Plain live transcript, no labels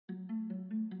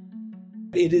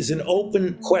It is an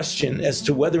open question as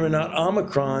to whether or not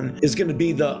Omicron is going to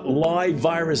be the live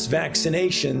virus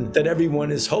vaccination that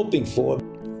everyone is hoping for.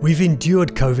 We've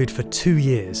endured COVID for 2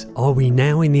 years. Are we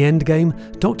now in the end game?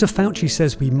 Dr. Fauci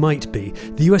says we might be.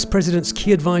 The US president's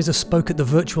key advisor spoke at the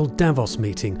virtual Davos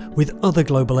meeting with other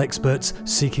global experts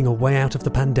seeking a way out of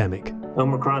the pandemic.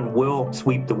 Omicron will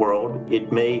sweep the world.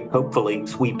 It may hopefully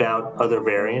sweep out other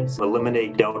variants,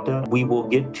 eliminate Delta. We will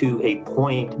get to a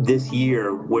point this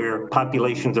year where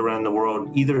populations around the world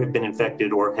either have been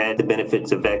infected or had the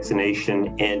benefits of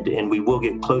vaccination, and we will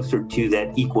get closer to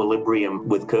that equilibrium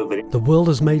with COVID. The world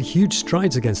has made huge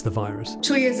strides against the virus.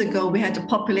 2 years ago, we had a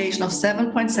population of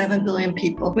 7.7 billion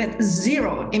people with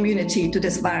zero immunity to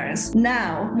this virus.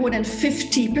 Now, more than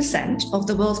 50% of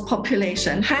the world's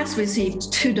population has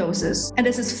received 2 doses. And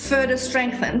this is further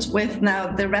strengthened with now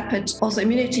the rapid also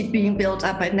immunity being built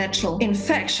up by natural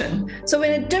infection. So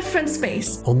in a different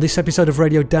space. On this episode of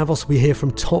Radio Davos, we hear from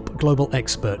top global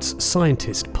experts,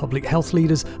 scientists, public health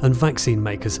leaders and vaccine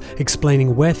makers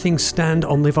explaining where things stand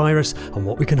on the virus and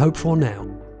what we can hope for now.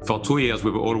 For 2 years,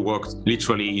 we've all worked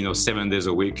literally, 7 days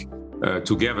a week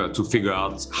together to figure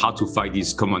out how to fight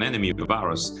this common enemy, the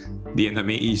virus. The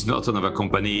enemy is not another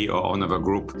company or another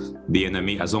group. The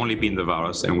enemy has only been the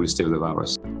virus and will stay the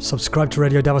virus. Subscribe to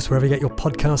Radio Davos wherever you get your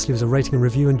podcasts, leave us a rating and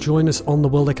review, and join us on the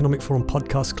World Economic Forum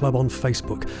Podcast Club on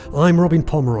Facebook. I'm Robin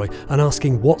Pomeroy, and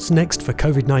asking what's next for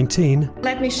COVID-19.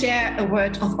 Let me share a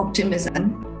word of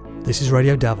optimism. This is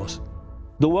Radio Davos.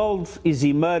 The world is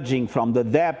emerging from the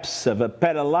depths of a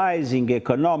paralyzing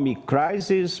economic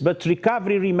crisis, but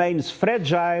recovery remains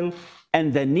fragile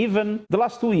and uneven. The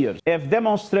last 2 years have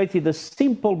demonstrated a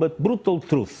simple but brutal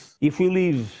truth. If we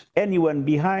leave anyone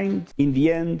behind, in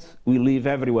the end, we leave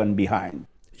everyone behind.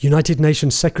 United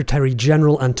Nations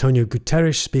Secretary-General Antonio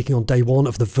Guterres speaking on day one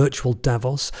of the virtual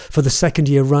Davos. For the second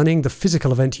year running, the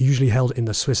physical event usually held in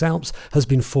the Swiss Alps has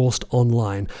been forced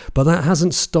online. But that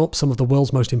hasn't stopped some of the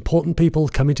world's most important people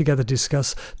coming together to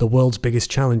discuss the world's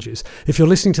biggest challenges. If you're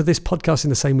listening to this podcast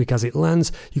in the same week as it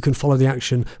lands, you can follow the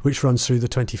action which runs through the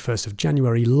 21st of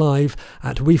January live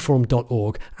at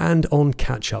weforum.org and on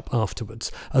catch-up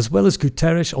afterwards. As well as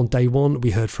Guterres, on day one,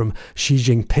 we heard from Xi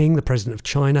Jinping, the President of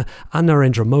China, and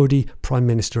Narendra Modi, Prime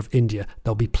Minister of India.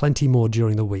 There'll be plenty more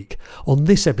during the week. On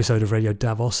this episode of Radio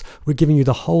Davos, we're giving you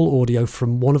the whole audio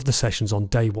from one of the sessions on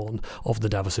day one of the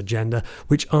Davos agenda,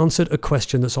 which answered a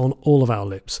question that's on all of our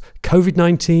lips.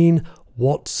 COVID-19,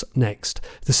 what's next?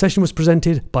 The session was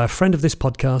presented by a friend of this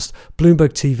podcast,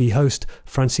 Bloomberg TV host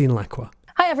Francine Lacqua.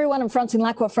 Hi, everyone. I'm Francine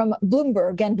Lacqua from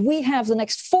Bloomberg, and we have the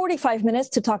next 45 minutes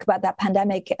to talk about that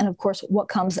pandemic and, of course, what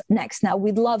comes next. Now,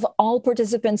 we'd love all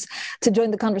participants to join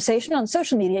the conversation on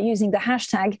social media using the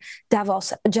hashtag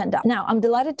Davos Agenda. Now, I'm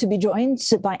delighted to be joined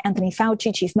by Anthony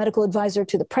Fauci, Chief Medical Advisor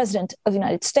to the President of the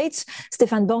United States,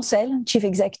 Stéphane Bancel, Chief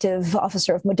Executive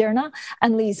Officer of Moderna,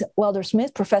 Annelise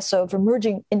Wilder-Smith, Professor of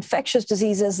Emerging Infectious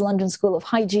Diseases, London School of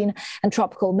Hygiene and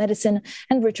Tropical Medicine,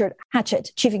 and Richard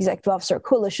Hatchett, Chief Executive Officer,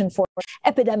 Coalition for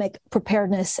Epidemic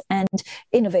Preparedness and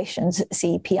Innovations,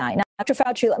 CEPI. Now, Dr.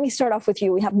 Fauci, let me start off with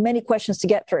you. We have many questions to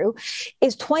get through.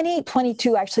 Is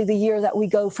 2022 actually the year that we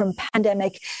go from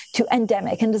pandemic to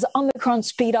endemic? And does Omicron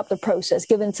speed up the process,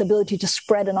 given its ability to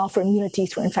spread and offer immunity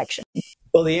through infection?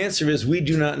 Well, the answer is we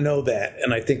do not know that.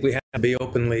 And I think we have to be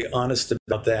openly honest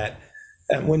about that.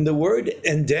 And when the word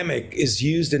endemic is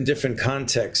used in different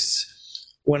contexts,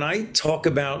 when I talk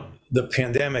about the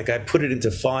pandemic, I put it into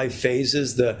 5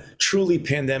 phases. The truly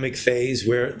pandemic phase,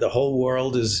 where the whole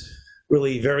world is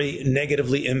really very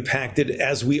negatively impacted,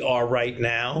 as we are right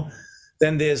now.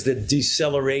 Then there's the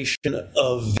deceleration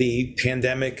of the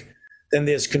pandemic. Then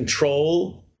there's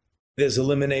control. There's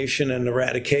elimination and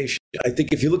eradication. I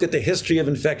think if you look at the history of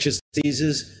infectious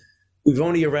diseases, we've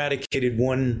only eradicated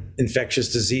one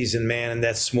infectious disease in man, and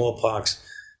that's smallpox.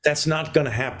 That's not going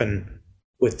to happen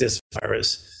with this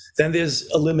virus. Then there's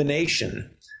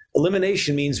elimination.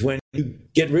 Elimination means when you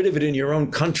get rid of it in your own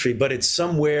country, but it's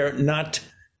somewhere not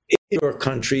in your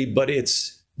country, but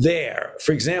it's there.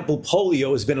 For example,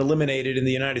 polio has been eliminated in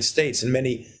the United States and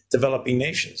many developing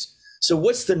nations. So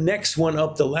what's the next one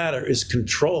up the ladder is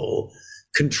control.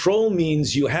 Control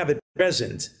means you have it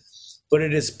present, but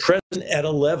it is present at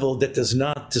a level that does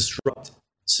not disrupt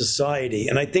society.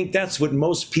 And I think that's what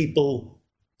most people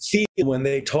feel when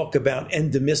they talk about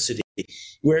endemicity,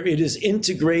 where it is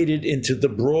integrated into the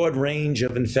broad range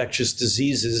of infectious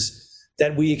diseases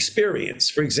that we experience.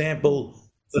 For example,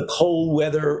 the cold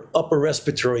weather upper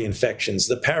respiratory infections,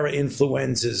 the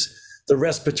parainfluenzas, the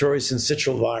respiratory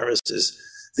syncytial viruses,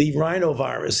 the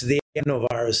rhinovirus, the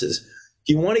adenoviruses.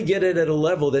 You want to get it at a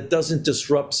level that doesn't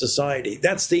disrupt society.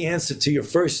 That's the answer to your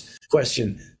first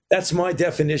question. That's my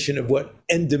definition of what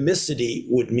endemicity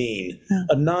would mean,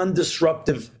 a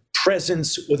non-disruptive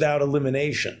presence without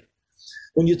elimination.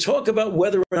 When you talk about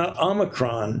whether or not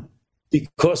Omicron,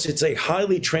 because it's a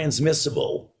highly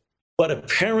transmissible, but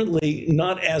apparently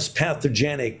not as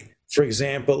pathogenic, for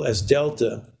example, as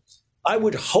Delta, I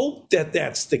would hope that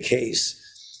that's the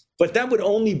case. But that would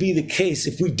only be the case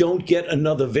if we don't get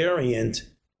another variant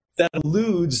that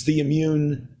eludes the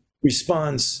immune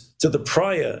response to the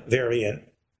prior variant.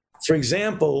 For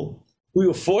example, we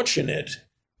were fortunate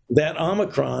that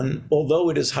Omicron, although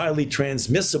it is highly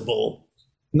transmissible,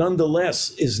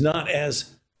 nonetheless is not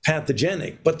as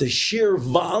pathogenic. But the sheer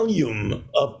volume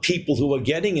of people who are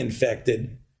getting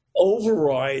infected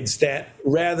overrides that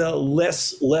rather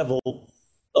less level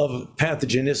of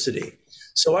pathogenicity.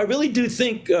 So I really do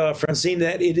think, Francine,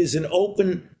 that it is an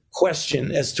open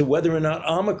question as to whether or not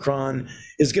Omicron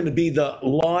is going to be the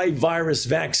live virus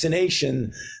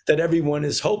vaccination that everyone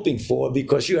is hoping for,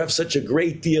 because you have such a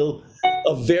great deal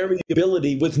of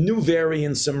variability with new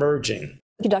variants emerging.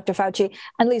 Thank you, Dr. Fauci.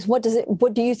 Annelise,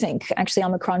 what do you think actually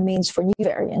Omicron means for new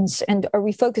variants? And are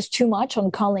we focused too much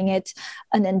on calling it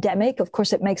an endemic? Of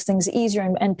course, it makes things easier,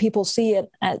 and people see it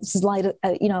as light,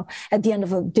 at the end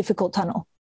of a difficult tunnel.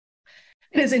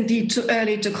 It is indeed too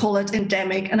early to call it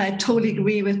endemic, and I totally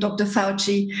agree with Dr.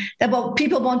 Fauci that what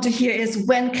people want to hear is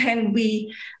when can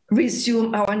we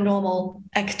resume our normal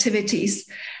activities.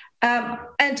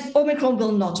 And Omicron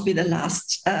will not be the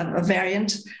last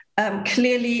variant.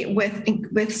 Clearly,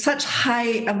 with such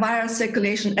high virus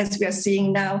circulation as we are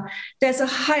seeing now, there's a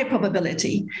high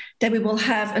probability that we will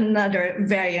have another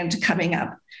variant coming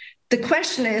up. The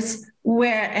question is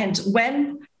where and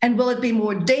when, and will it be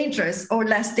more dangerous or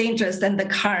less dangerous than the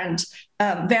current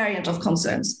variant of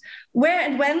concerns? Where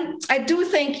and when, I do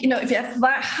think, if you have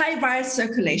high virus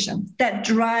circulation, that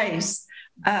drives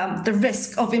the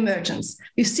risk of emergence.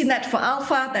 We've seen that for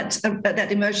Alpha,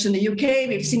 that emerged in the UK.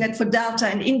 We've seen that for Delta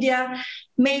in India,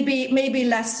 maybe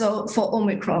less so for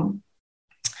Omicron.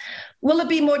 Will it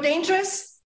be more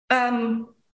dangerous?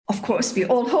 Of course, we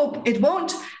all hope it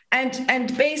won't.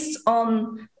 And based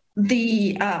on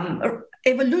the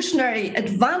evolutionary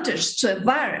advantage to a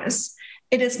virus,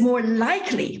 it is more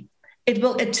likely it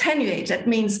will attenuate. That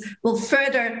means will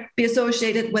further be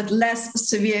associated with less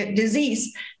severe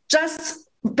disease, just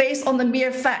based on the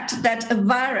mere fact that a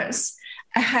virus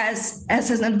has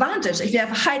an advantage. If you have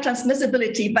high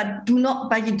transmissibility,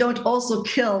 but you don't also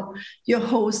kill your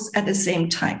host at the same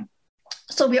time.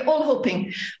 So we're all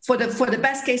hoping for the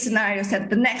best case scenarios that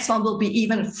the next one will be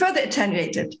even further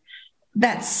attenuated.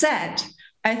 That said,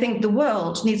 I think the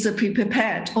world needs to be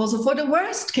prepared also for the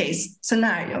worst case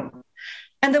scenario.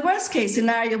 And the worst case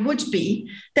scenario would be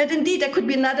that indeed there could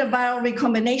be another viral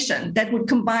recombination that would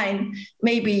combine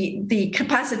maybe the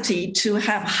capacity to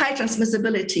have high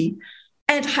transmissibility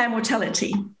and high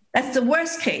mortality. That's the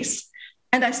worst case.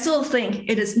 And I still think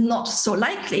it is not so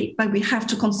likely, but we have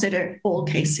to consider all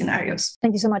case scenarios.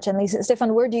 Thank you so much, Annelise.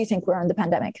 Stefan, where do you think we're in the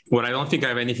pandemic? Well, I don't think I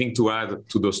have anything to add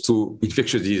to those two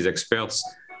infectious disease experts.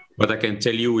 What I can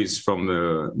tell you is from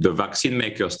the vaccine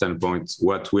maker standpoint,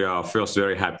 what we are first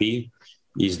very happy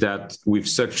is that with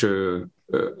such a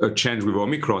change with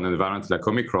Omicron and variants like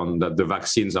Omicron, that the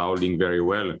vaccines are holding very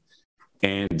well.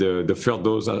 And the third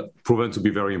dose are proven to be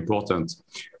very important.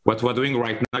 What we're doing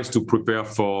right now is to prepare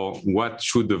for what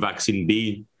should the vaccine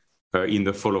be in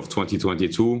the fall of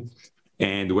 2022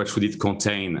 and what should it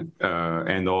contain.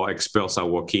 And our experts are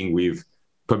working with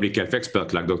public health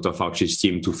experts like Dr. Fauci's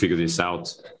team to figure this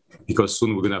out, because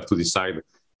soon we're going to have to decide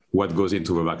what goes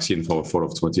into the vaccine for fall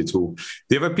of 22.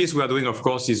 The other piece we are doing, of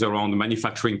course, is around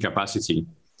manufacturing capacity.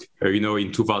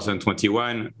 In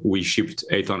 2021, we shipped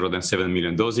 807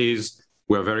 million doses.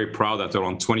 We're very proud that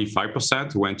around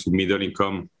 25% went to middle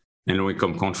income and low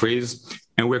income countries.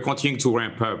 And we're continuing to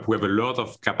ramp up. We have a lot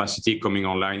of capacity coming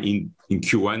online in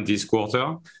Q1 this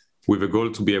quarter, with a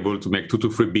goal to be able to make 2 to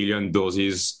 3 billion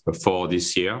doses for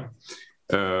this year.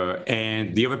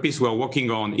 And the other piece we're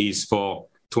working on is for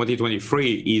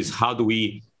 2023 is how do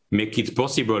we make it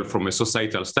possible from a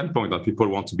societal standpoint that people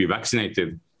want to be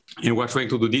vaccinated. And we're trying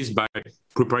to do this by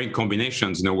preparing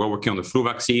combinations. We're working on the flu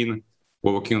vaccine,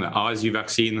 we're working on the RSV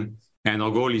vaccine, and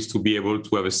our goal is to be able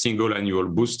to have a single annual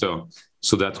booster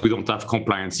so that we don't have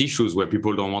compliance issues where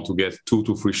people don't want to get 2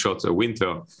 to 3 shots a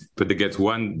winter, but they get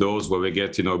one dose where they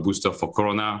get a booster for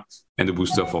corona and a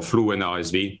booster for flu and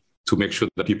RSV to make sure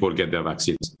that people get their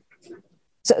vaccines.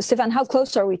 So, Stefan, how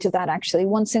close are we to that, actually?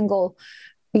 One single,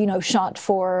 shot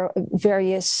for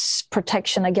various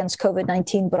protection against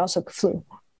COVID-19, but also flu?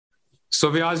 So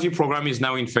the RSV program is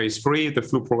now in phase 3. The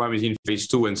flu program is in phase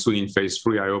 2 and soon in phase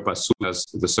 3, I hope, as soon as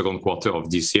the second quarter of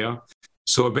this year.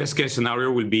 So a best case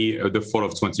scenario will be the fall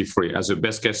of 23. As a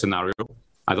best case scenario,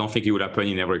 I don't think it will happen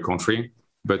in every country,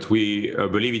 but we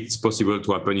believe it's possible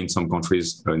to happen in some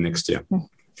countries next year.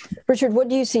 Richard, what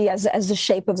do you see as the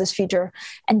shape of this future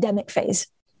endemic phase?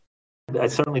 I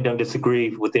certainly don't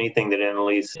disagree with anything that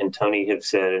Annalise and Tony have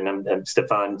said, and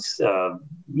Stefan's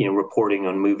reporting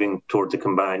on moving towards a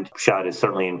combined shot is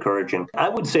certainly encouraging. I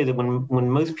would say that when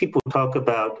most people talk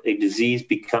about a disease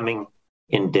becoming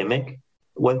endemic,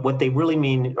 what they really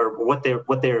mean, or what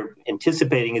they're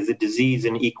anticipating, is a disease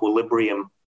in equilibrium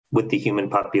with the human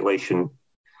population.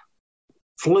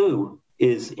 Flu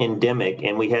is endemic,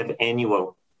 and we have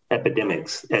annual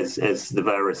epidemics as the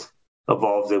virus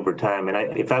evolves over time.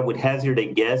 And if I would hazard a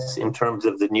guess in terms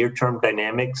of the near-term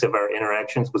dynamics of our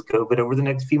interactions with COVID over the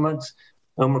next few months,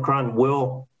 Omicron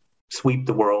will sweep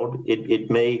the world.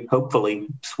 It may hopefully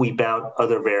sweep out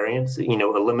other variants,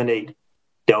 eliminate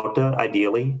Delta,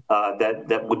 ideally.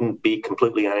 That wouldn't be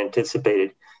completely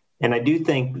unanticipated. And I do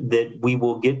think that we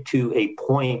will get to a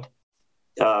point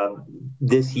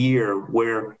this year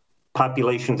where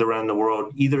populations around the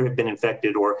world either have been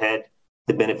infected or had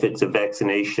the benefits of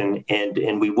vaccination,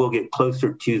 and we will get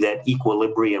closer to that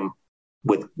equilibrium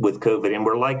with COVID. And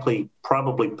we're likely,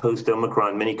 probably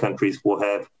post-Omicron, many countries will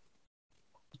have,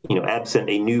 absent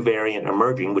a new variant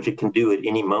emerging, which it can do at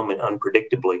any moment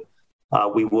unpredictably,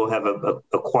 we will have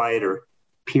a quieter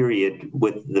period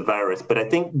with the virus. But I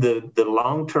think the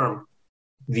long-term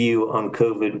view on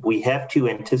COVID, we have to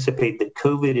anticipate that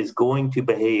COVID is going to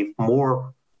behave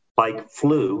more like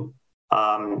flu,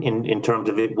 in terms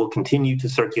of it will continue to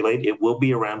circulate, it will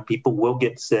be around, people will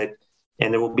get sick,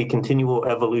 and there will be continual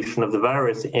evolution of the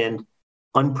virus. And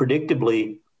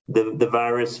unpredictably, the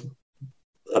virus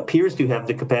appears to have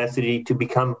the capacity to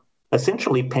become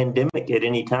essentially pandemic at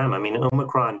any time. I mean,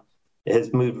 Omicron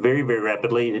has moved very, very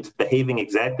rapidly. It's behaving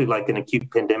exactly like an acute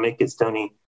pandemic, as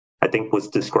Tony, I think, was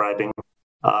describing.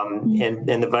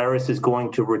 And the virus is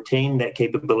going to retain that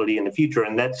capability in the future.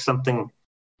 And that's something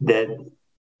that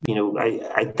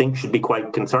I think should be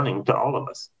quite concerning to all of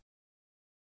us.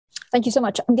 Thank you so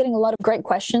much. I'm getting a lot of great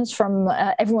questions from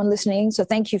everyone listening, so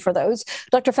thank you for those.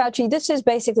 Dr. Fauci, this is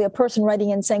basically a person writing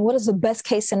in saying, what is the best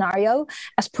case scenario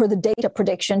as per the data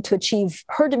prediction to achieve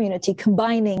herd immunity,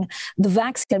 combining the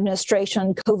vaccine administration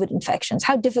and COVID infections?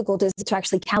 How difficult is it to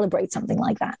actually calibrate something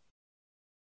like that?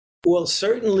 Well,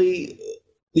 certainly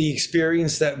the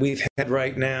experience that we've had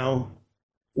right now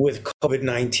with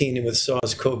COVID-19 and with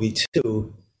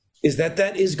SARS-CoV-2 is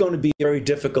that is going to be a very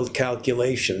difficult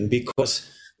calculation, because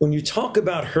when you talk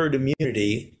about herd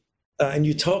immunity and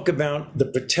you talk about the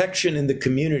protection in the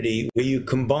community, where you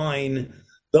combine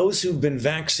those who've been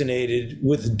vaccinated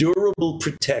with durable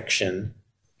protection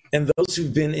and those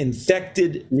who've been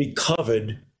infected,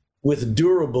 recovered with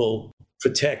durable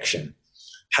protection.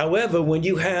 However, when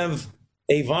you have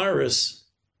a virus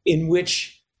in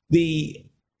which the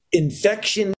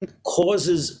infection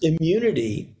causes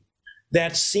immunity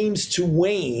that seems to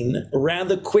wane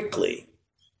rather quickly.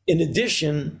 In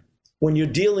addition, when you're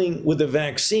dealing with a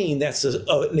vaccine that's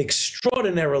an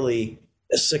extraordinarily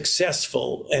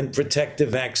successful and protective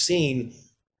vaccine,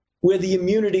 where the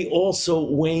immunity also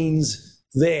wanes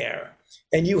there.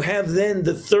 And you have then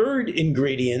the third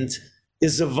ingredient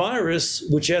is a virus,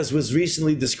 which, as was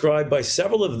recently described by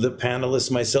several of the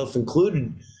panelists, myself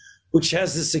included, which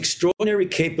has this extraordinary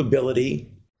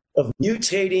capability of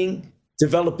mutating,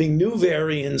 developing new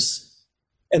variants,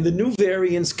 and the new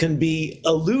variants can be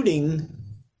eluding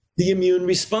the immune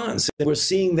response. And we're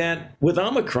seeing that with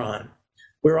Omicron,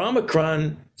 where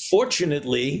Omicron,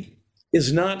 fortunately,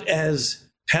 is not as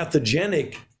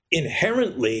pathogenic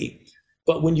inherently,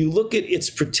 but when you look at its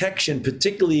protection,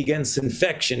 particularly against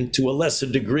infection, to a lesser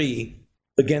degree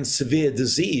against severe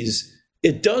disease,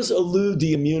 it does elude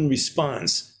the immune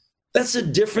response. That's a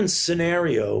different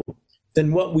scenario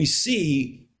than what we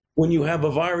see when you have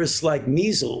a virus like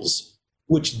measles,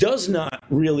 which does not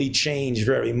really change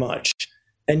very much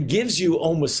and gives you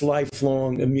almost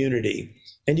lifelong immunity.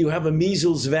 And you have a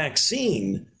measles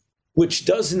vaccine, which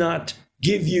does not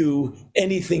give you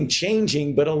anything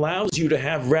changing, but allows you to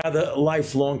have rather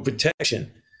lifelong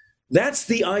protection. That's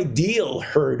the ideal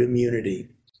herd immunity.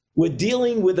 We're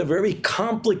dealing with a very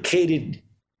complicated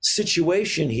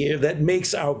situation here that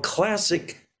makes our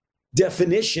classic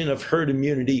definition of herd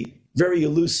immunity very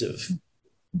elusive.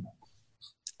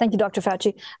 Thank you, Dr.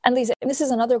 Fauci. And Lisa, this is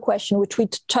another question which we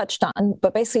touched on,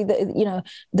 but basically,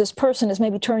 this person is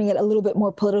maybe turning it a little bit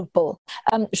more political.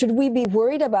 Should we be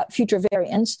worried about future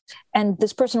variants? And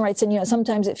this person writes in,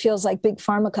 sometimes it feels like big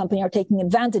pharma companies are taking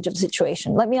advantage of the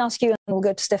situation. Let me ask you, and we'll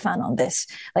go to Stefan on this.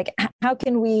 Like, how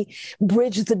can we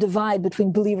bridge the divide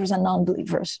between believers and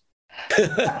non-believers?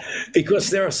 Because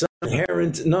there are some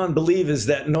inherent non-believers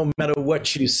that no matter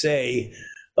what you say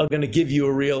are going to give you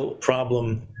a real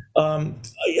problem.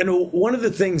 One of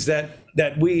the things that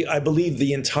I believe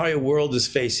the entire world is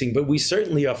facing, but we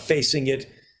certainly are facing it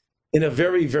in a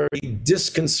very, very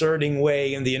disconcerting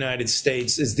way in the United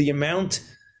States, is the amount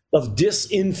of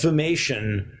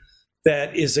disinformation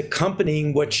that is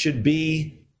accompanying what should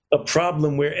be a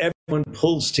problem where everyone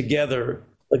pulls together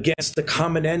against the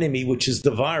common enemy, which is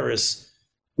the virus.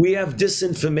 We have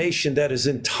disinformation that is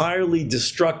entirely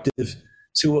destructive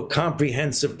to a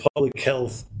comprehensive public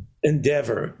health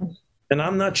endeavor. And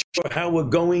I'm not sure how we're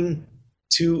going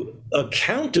to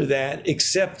counter that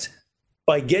except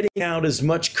by getting out as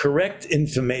much correct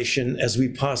information as we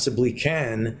possibly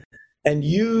can and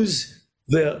use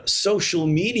the social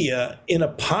media in a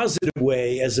positive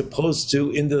way as opposed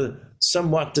to in the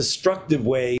somewhat destructive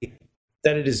way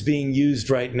that it is being used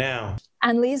right now.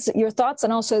 Annelise, your thoughts?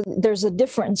 And also there's a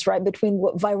difference, right, between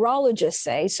what virologists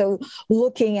say, so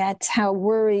looking at how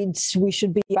worried we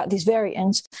should be about these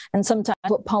variants, and sometimes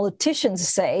what politicians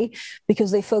say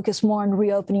because they focus more on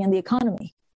reopening and the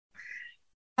economy.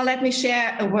 Let me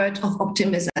share a word of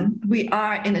optimism. We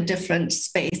are in a different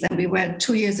space than we were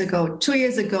 2 years ago. 2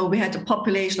 years ago, we had a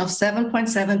population of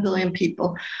 7.7 billion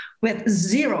people with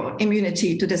zero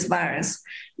immunity to this virus.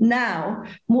 Now,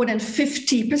 more than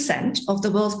 50% of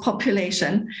the world's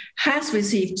population has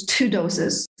received 2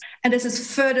 doses. And this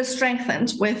is further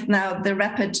strengthened with now the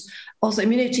rapid also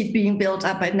immunity being built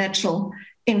up by natural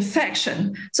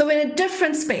infection. So we're in a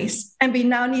different space, and we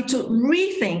now need to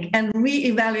rethink and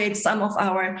reevaluate some of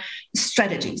our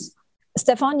strategies.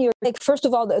 Stefan, your take, first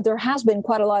of all, there has been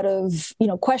quite a lot of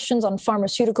questions on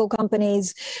pharmaceutical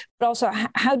companies, but also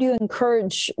how do you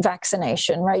encourage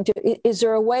vaccination, right? Is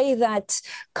there a way that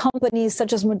companies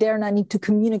such as Moderna need to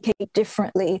communicate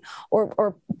differently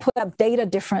or put up data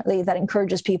differently that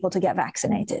encourages people to get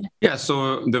vaccinated? Yeah,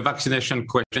 so the vaccination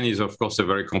question is, of course, a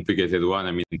very complicated one.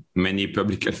 I mean, many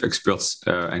public health experts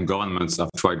and governments have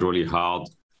tried really hard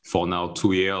for now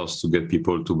 2 years to get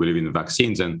people to believe in the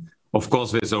vaccines. And of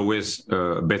course, there's always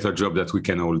a better job that we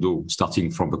can all do, starting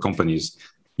from the companies,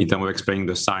 in terms of explaining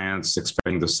the science,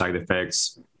 explaining the side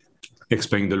effects,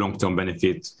 explaining the long-term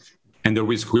benefit, and the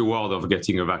risk-reward of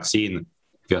getting a vaccine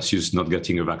versus not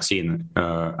getting a vaccine.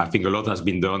 I think a lot has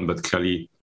been done, but clearly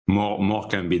more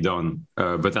can be done.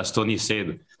 But as Tony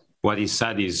said, what is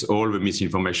sad is all the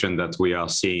misinformation that we are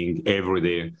seeing every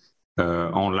day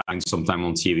online, sometime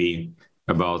on TV,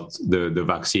 about the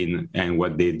vaccine and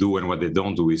what they do and what they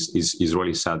don't do is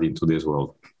really sad in today's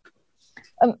world.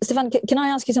 Stefan, can I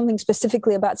ask you something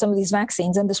specifically about some of these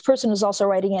vaccines? And this person is also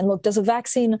writing in, look, does a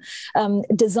vaccine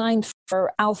designed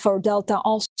for Alpha or Delta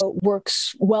also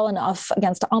works well enough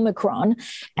against Omicron?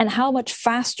 And how much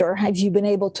faster have you been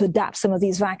able to adapt some of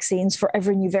these vaccines for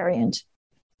every new variant?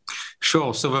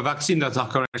 Sure. So the vaccines that are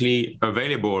currently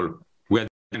available were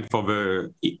for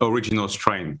the original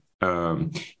strain.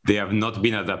 They have not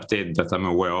been adapted that I'm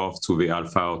aware of to the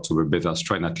Alpha or to the Beta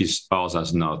strain, at least ours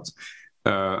has not.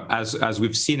 As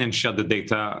we've seen and shared the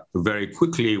data very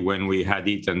quickly when we had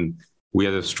it, and we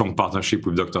had a strong partnership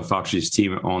with Dr. Fauci's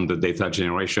team on the data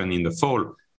generation in the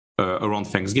fall around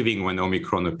Thanksgiving when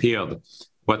Omicron appeared.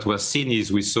 What was seen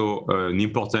is we saw an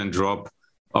important drop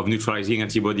of neutralizing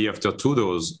antibody after 2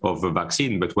 doses of the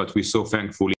vaccine. But what we saw,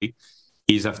 thankfully,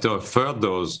 is after a 3rd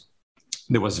dose,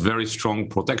 there was very strong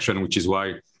protection, which is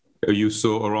why you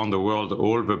saw around the world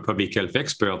all the public health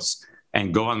experts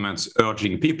and governments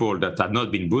urging people that had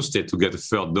not been boosted to get a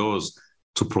 3rd dose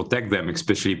to protect them,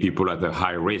 especially people at a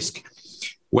high risk.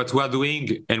 What we're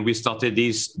doing, and we started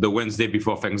this the Wednesday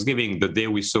before Thanksgiving, the day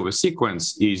we saw a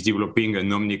sequence, is developing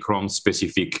an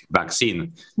Omicron-specific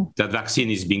vaccine. That vaccine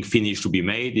is being finished to be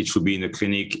made. It should be in the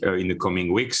clinic in the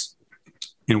coming weeks.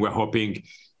 And we're hoping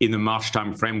in the March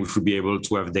timeframe, we should be able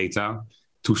to have data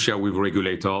to share with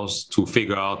regulators to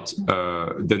figure out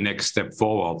the next step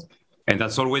forward. And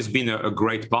that's always been a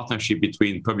great partnership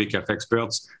between public health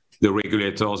experts, the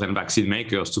regulators, and vaccine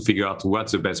makers to figure out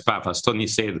what's the best path. As Tony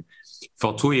said,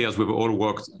 for 2 years, we've all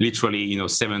worked literally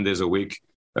 7 days a week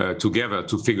together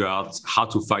to figure out how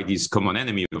to fight this common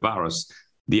enemy, the virus.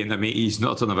 The enemy is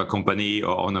not another company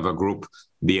or another group.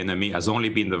 The enemy has only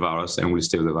been the virus and will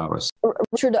stay the virus.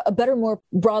 Richard, a better, more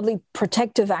broadly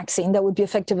protective vaccine that would be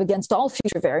effective against all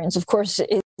future variants, of course,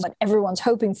 is what everyone's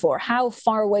hoping for. How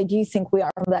far away do you think we are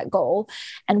from that goal?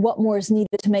 And what more is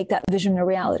needed to make that vision a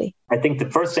reality? I think the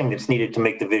first thing that's needed to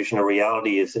make the vision a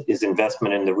reality is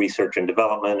investment in the research and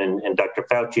development. And Dr.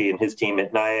 Fauci and his team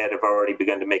at NIAID have already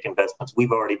begun to make investments.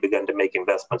 We've already begun to make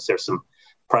investments. There's some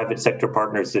private sector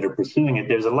partners that are pursuing it.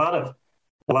 There's a lot of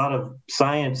a lot of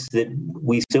science that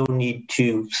we still need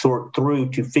to sort through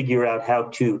to figure out how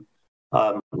to,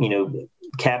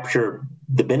 capture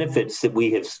the benefits that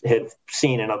we have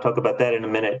seen. And I'll talk about that in a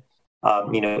minute,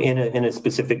 in a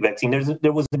specific vaccine.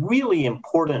 There was a really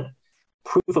important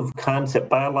proof of concept,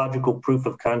 biological proof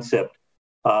of concept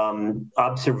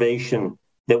observation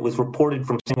that was reported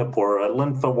from Singapore.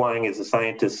 Lin Fawang is a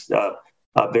scientist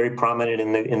very prominent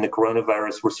in the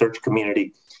coronavirus research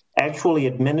community, actually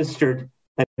administered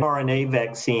an mRNA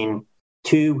vaccine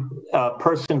to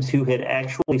persons who had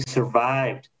actually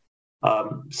survived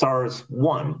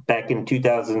SARS-1 back in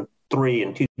 2003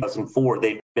 and 2004.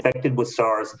 They were infected with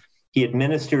SARS. He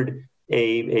administered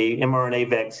a mRNA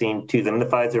vaccine to them, the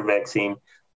Pfizer vaccine,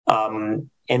 and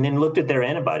then looked at their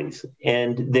antibodies.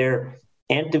 And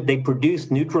they produced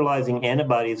neutralizing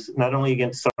antibodies not only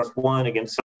against SARS-1,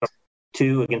 against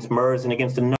SARS-2, against MERS, and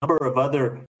against a number of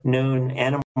other known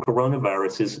animal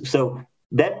coronaviruses. So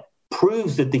that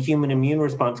proves that the human immune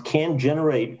response can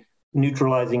generate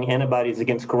neutralizing antibodies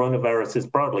against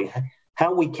coronaviruses broadly.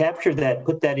 How we capture that,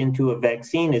 put that into a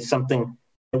vaccine, is something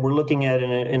that we're looking at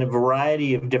in a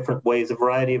variety of different ways, a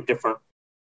variety of different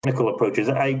clinical approaches.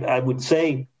 I would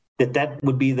say that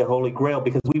would be the holy grail,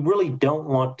 because we really don't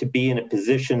want to be in a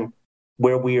position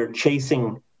where we are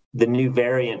chasing the new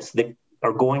variants that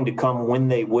are going to come when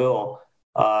they will,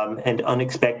 and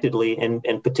unexpectedly,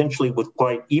 and potentially with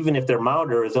quite, even if they're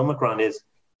milder as Omicron is,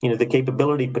 the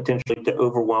capability potentially to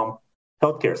overwhelm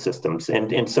healthcare systems.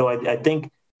 And so I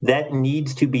think that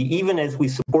needs to be, even as we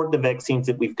support the vaccines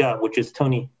that we've got, which, as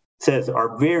Tony says,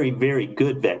 are very, very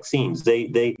good vaccines.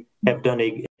 They have done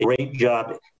a great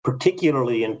job,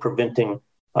 particularly in preventing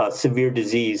severe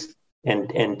disease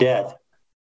and death.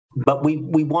 But we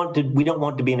don't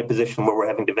want to be in a position where we're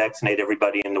having to vaccinate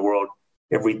everybody in the world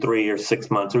every 3 or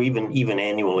 6 months, or even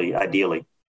annually, ideally.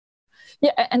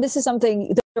 Yeah, and this is something,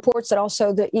 the reports that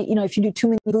also that, if you do too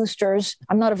many boosters,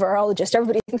 I'm not a virologist,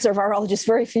 everybody thinks they're virologists,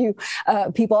 very few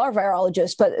people are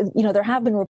virologists, but, there have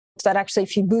been reports that actually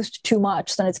if you boost too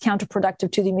much, then it's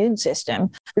counterproductive to the immune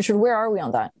system. Richard, where are we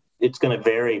on that? It's going to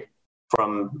vary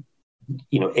from,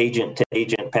 agent to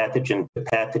agent, pathogen to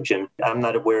pathogen. I'm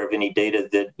not aware of any data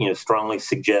that, strongly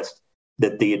suggests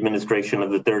that the administration of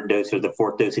the third dose or the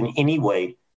fourth dose in any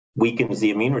way weakens the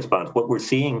immune response. What we're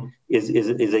seeing is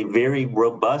a very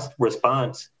robust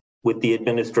response with the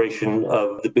administration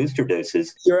of the booster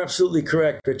doses. You're absolutely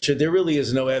correct, Richard. There really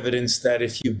is no evidence that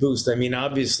if you boost,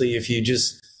 obviously, if you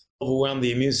just overwhelm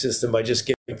the immune system by just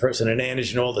giving a person an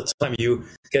antigen all the time, you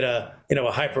get a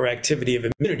hyperactivity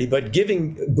of immunity. But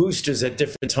giving boosters at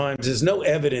different times, there's no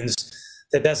evidence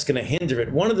that that's going to hinder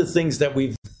it. One of the things that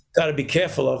we've got to be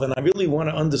careful of, and I really want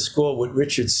to underscore what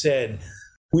Richard said,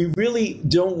 we really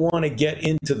don't want to get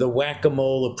into the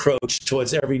whack-a-mole approach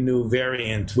towards every new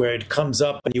variant where it comes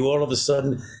up and you all of a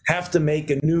sudden have to make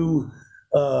a new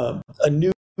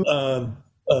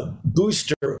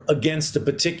booster against a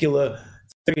particular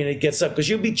variant it gets up, because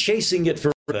you'll be chasing it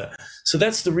forever. So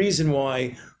that's the reason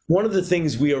why one of the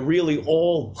things we are really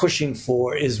all pushing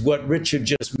for is what Richard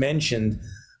just mentioned,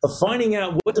 of finding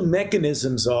out what the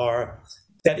mechanisms are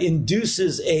that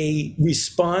induces a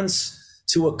response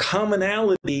to a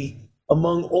commonality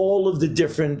among all of the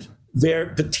different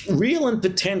real and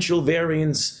potential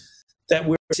variants that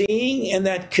we're seeing and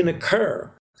that can occur.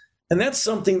 And that's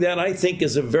something that I think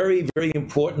is a very, very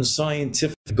important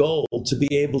scientific goal, to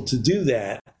be able to do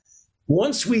that.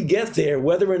 Once we get there,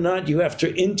 whether or not you have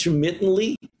to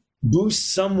intermittently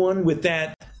boost someone with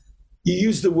that, you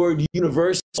use the word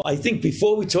universal. I think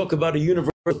before we talk about a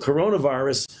universal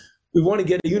coronavirus, we want to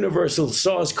get a universal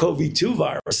SARS-CoV-2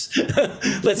 virus.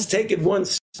 Let's take it one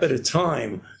step at a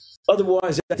time.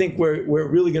 Otherwise, I think we're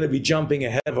really going to be jumping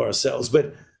ahead of ourselves.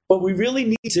 But we really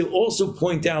need to also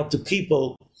point out to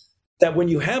people that when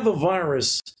you have a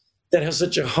virus that has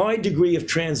such a high degree of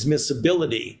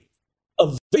transmissibility,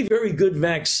 a very, very good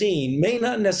vaccine may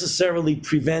not necessarily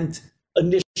prevent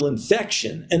initial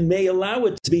infection and may allow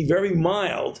it to be very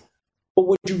mild. But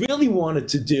what you really want it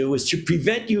to do is to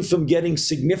prevent you from getting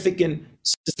significant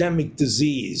systemic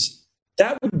disease.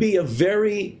 That would be a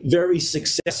very, very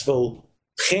successful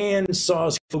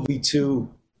pan-SARS-CoV-2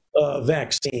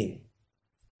 vaccine.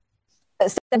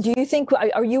 Do you think,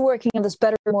 are you working on this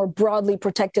better, more broadly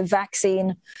protective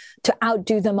vaccine to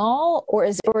outdo them all? Or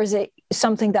is it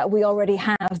something that we already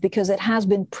have because it has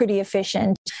been pretty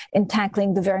efficient in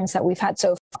tackling the variants that we've had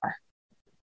so far?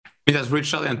 As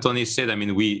Richard and Tony said,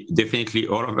 we definitely,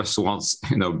 all of us want,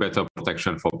 better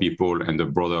protection for people and the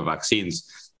broader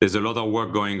vaccines. There's a lot of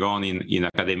work going on in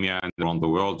academia and around the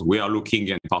world. We are looking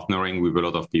and partnering with a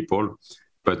lot of people,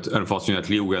 but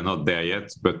unfortunately, we are not there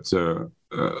yet. But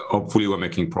hopefully we're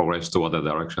making progress toward that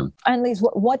direction. Annelies,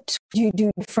 what do you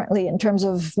do differently in terms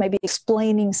of maybe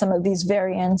explaining some of these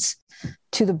variants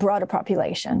to the broader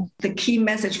population? The key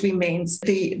message remains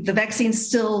the vaccines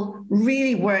still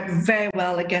really work very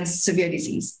well against severe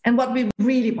disease. And what we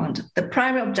really want, the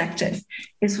primary objective,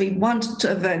 is we want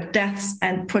to avert deaths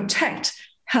and protect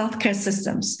healthcare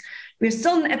systems. We're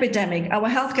still in an epidemic. Our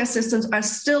healthcare systems are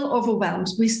still overwhelmed.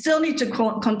 We still need to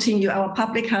continue our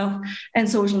public health and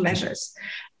social measures.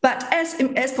 But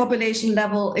as population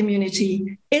level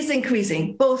immunity is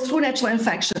increasing, both through natural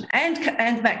infection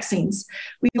and vaccines,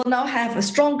 we will now have a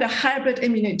stronger hybrid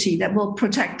immunity that will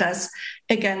protect us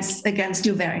against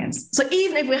new variants. So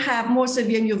even if we have more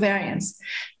severe new variants,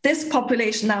 this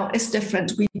population now is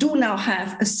different. We do now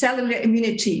have a cellular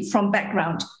immunity from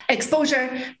background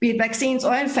exposure, be it vaccines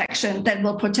or infection, that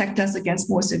will protect us against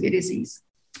more severe disease.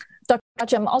 Dr.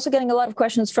 Fauci, I'm also getting a lot of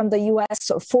questions from the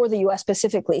U.S. or for the U.S.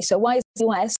 specifically. So why is the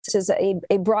U.S., this is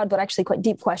a broad but actually quite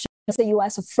deep question, is the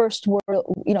U.S. a first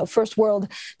world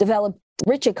developed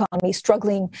rich economy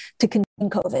struggling to contain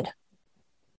COVID?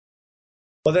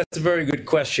 Well, that's a very good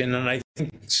question. And I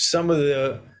think some of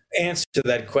the answer to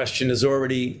that question is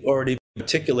already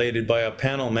articulated by our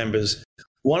panel members.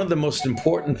 One of the most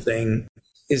important thing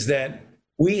is that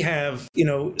we have,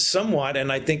 somewhat, and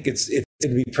I think it's to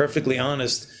be perfectly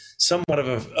honest, somewhat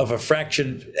of a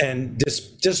fractured and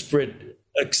disparate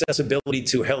accessibility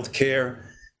to healthcare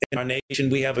in our nation.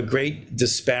 We have a great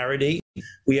disparity.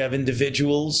 We have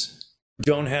individuals who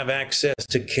don't have access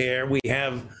to care. We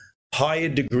have a higher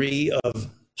degree of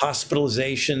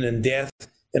hospitalization and death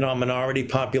in our minority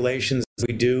populations than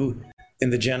we do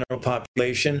in the general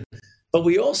population. But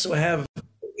we also have,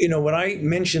 what I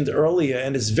mentioned earlier,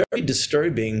 and it's very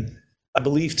disturbing, I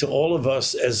believe, to all of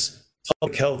us as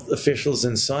public health officials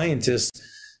and scientists,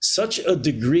 such a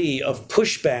degree of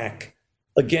pushback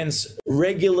against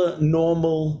regular,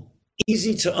 normal,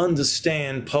 easy to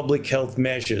understand public health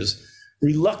measures,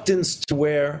 reluctance to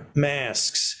wear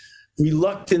masks,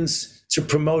 reluctance to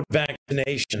promote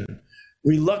vaccination,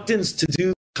 reluctance to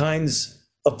do kinds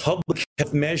of public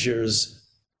health measures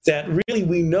that really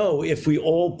we know if we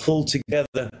all pull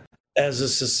together as a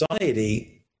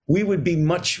society, we would be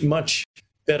much, much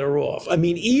better off. I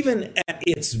mean, even at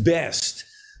its best,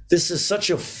 this is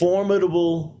such a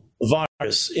formidable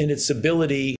virus in its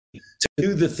ability to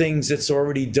do the things it's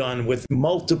already done with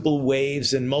multiple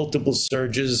waves and multiple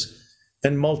surges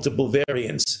and multiple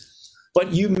variants.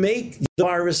 But you make the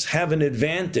virus have an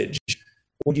advantage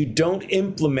when you don't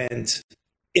implement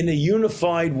in a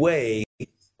unified way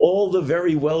all the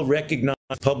very well recognized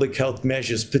public health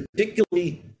measures,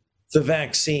 particularly the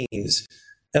vaccines.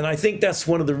 And I think that's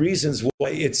one of the reasons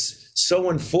why it's so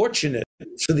unfortunate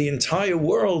for the entire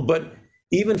world, but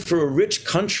even for a rich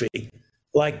country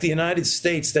like the United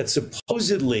States that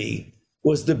supposedly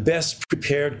was the best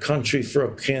prepared country for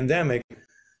a pandemic,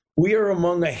 we are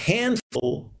among a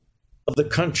handful of the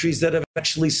countries that have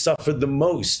actually suffered the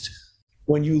most.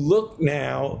 When you look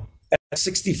now at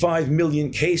 65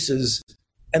 million cases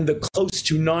and the close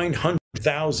to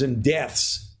 900,000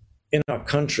 deaths in our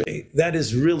country, that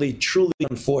is really, truly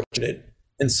unfortunate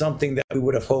and something that we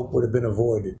would have hoped would have been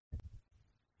avoided.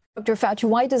 Dr. Fauci,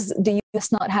 why does the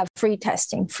U.S. not have free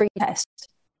tests?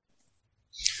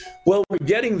 Well, we're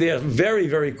getting there very,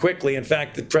 very quickly. In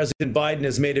fact, President Biden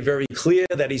has made it very clear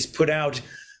that he's put out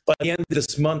by the end of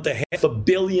this month 500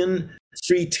 million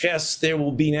free tests. There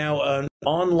will be now an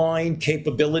online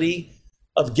capability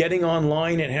of getting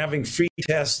online and having free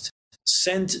tests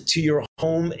sent to your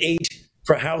home, 8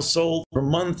 per household per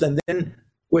month. And then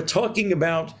we're talking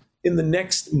about in the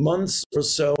next months or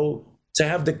so to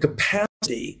have the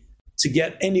capacity to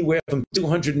get anywhere from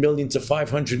 200 million to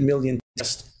 500 million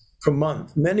tests per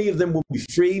month. Many of them will be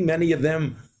free. Many of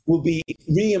them will be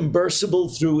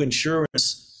reimbursable through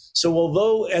insurance. So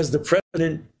although, as the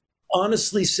president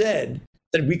honestly said,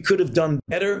 that we could have done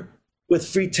better with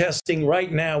free testing,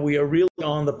 right now we are really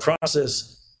on the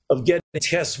process of getting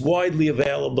tests widely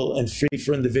available and free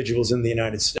for individuals in the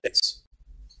United States.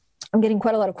 I'm getting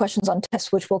quite a lot of questions on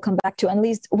tests, which we'll come back to. And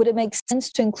least, would it make sense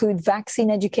to include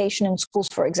vaccine education in schools,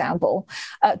 for example,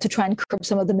 to try and curb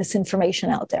some of the misinformation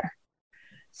out there?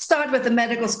 Start with the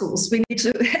medical schools. We need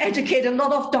to educate a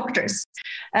lot of doctors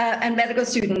and medical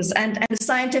students and the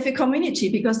scientific community,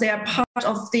 because they are part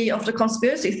of the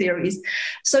conspiracy theories.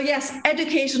 So yes,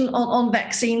 education on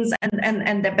vaccines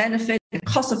and their benefit, the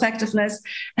cost effectiveness,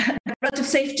 relative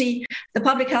safety, the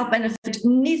public health benefit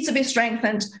needs to be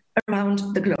strengthened around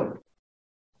the globe.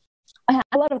 I have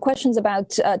a lot of questions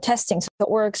about testing. So it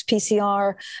works,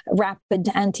 PCR, rapid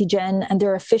antigen, and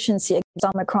their efficiency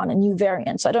against Omicron and new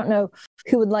variants. I don't know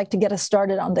who would like to get us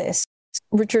started on this.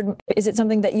 Richard, is it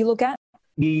something that you look at?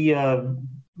 We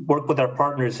work with our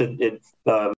partners at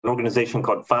an organization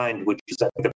called FIND, which is the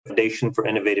Foundation for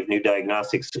Innovative New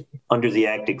Diagnostics under the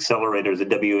ACT Accelerator, the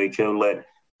WHO-led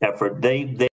effort.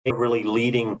 They are really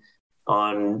leading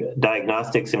on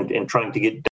diagnostics and trying to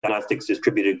get diagnostics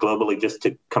distributed globally. Just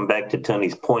to come back to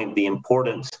Tony's point, the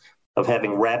importance of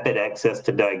having rapid access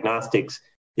to diagnostics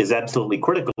is absolutely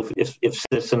critical if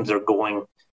systems are going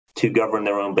to govern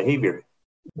their own behavior.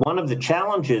 One of the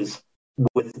challenges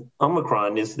with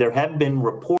Omicron is there have been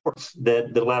reports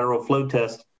that the lateral flow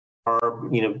tests are,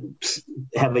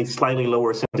 have a slightly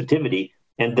lower sensitivity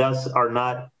and thus are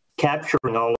not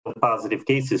capturing all of the positive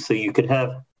cases. So you could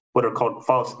have what are called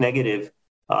false negative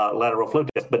lateral flow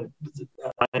tests. But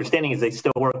my understanding is they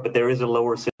still work, but there is a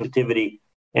lower sensitivity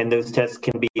and those tests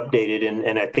can be updated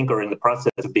and I think are in the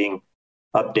process of being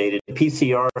updated.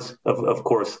 PCRs, of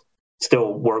course,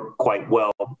 still work quite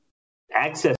well.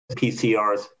 Access to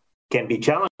PCRs can be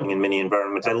challenging in many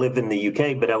environments. I live in the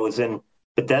UK, but I was in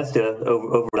Bethesda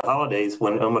over the holidays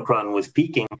when Omicron was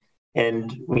peaking,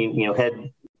 and we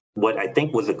had what I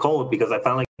think was a cold because I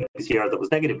finally got a PCR that was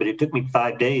negative, but it took me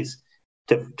 5 days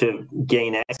to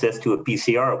gain access to a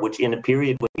PCR, which in a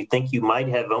period when you think you might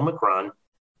have Omicron,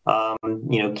 I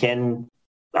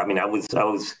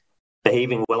was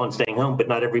behaving well and staying home, but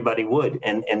not everybody would,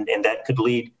 and that could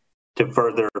lead to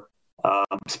further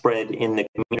spread in the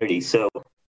community. So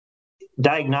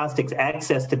diagnostics,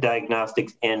 access to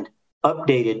diagnostics and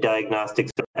updated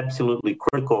diagnostics are absolutely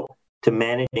critical to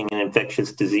managing an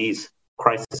infectious disease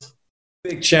crisis.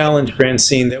 Big challenge,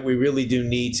 Francine, that we really do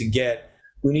need to get.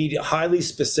 We need highly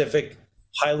specific,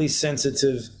 highly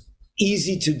sensitive,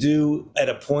 easy to do at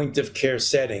a point of care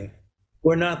setting.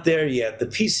 We're not there yet. The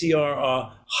PCR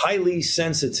are highly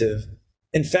sensitive.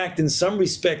 In fact, in some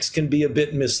respects can be a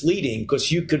bit misleading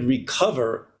because you could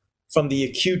recover from the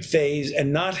acute phase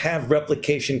and not have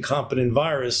replication competent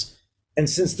virus. And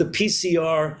since the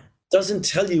PCR doesn't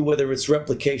tell you whether it's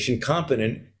replication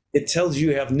competent, it tells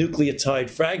you have nucleotide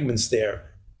fragments there.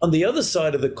 On the other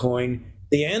side of the coin,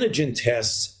 the antigen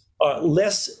tests are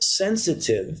less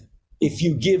sensitive if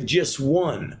you give just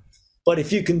one. But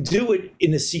if you can do it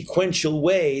in a sequential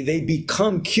way, they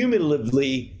become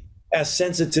cumulatively as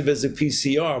sensitive as a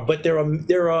PCR. But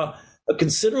there are a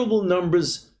considerable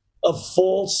numbers of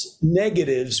false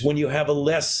negatives when you have a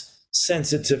less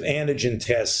sensitive antigen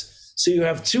test. So you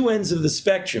have two ends of the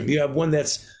spectrum. You have one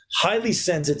that's highly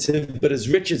sensitive, but as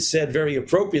Richard said very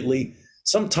appropriately,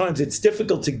 sometimes it's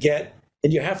difficult to get,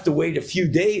 and you have to wait a few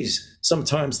days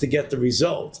sometimes to get the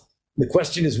result. The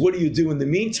question is, what do you do in the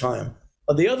meantime?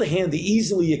 On the other hand, the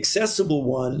easily accessible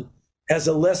one has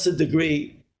a lesser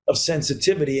degree of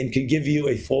sensitivity and can give you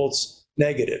a false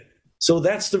negative. So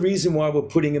that's the reason why we're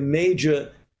putting a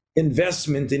major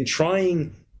investment in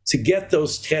trying to get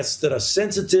those tests that are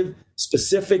sensitive,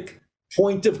 specific,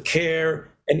 point of care,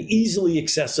 and easily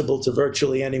accessible to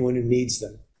virtually anyone who needs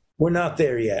them. We're not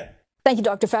there yet. Thank you,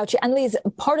 Dr. Fauci. Annelise,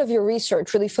 part of your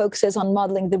research really focuses on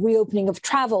modeling the reopening of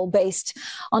travel based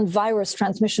on virus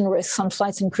transmission risks on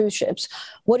flights and cruise ships.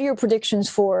 What are your predictions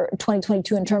for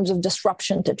 2022 in terms of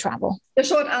disruption to travel? The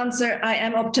short answer, I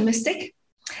am optimistic.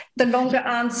 The longer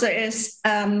answer is,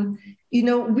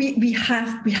 we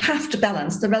have to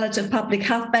balance the relative public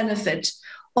health benefit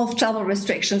of travel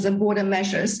restrictions and border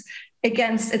measures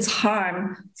against its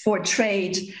harm for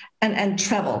trade and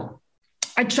travel.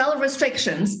 Travel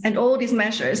restrictions and all these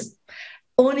measures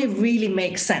only really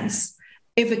make sense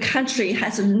if a country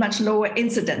has a much lower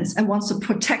incidence and wants to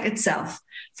protect itself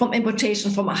from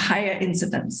importation from a higher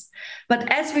incidence. But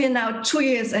as we are now 2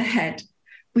 years ahead,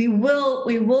 we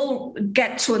will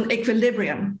get to an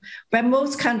equilibrium where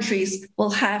most countries will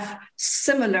have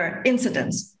similar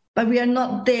incidence, but we are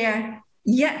not there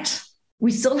yet.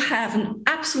 We still have an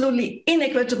absolutely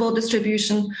inequitable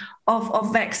distribution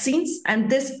of vaccines, and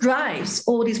this drives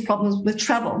all these problems with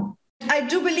travel. I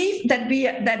do believe that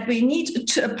we need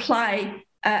to apply,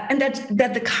 and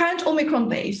that the current Omicron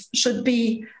wave should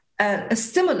be a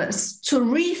stimulus to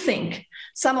rethink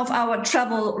some of our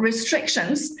travel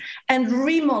restrictions and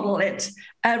remodel it,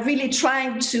 really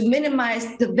trying to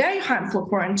minimize the very harmful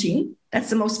quarantine. That's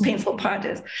the most painful part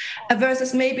is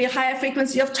versus maybe a higher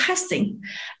frequency of testing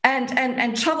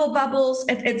and travel bubbles,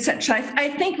 etc. I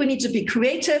think we need to be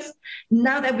creative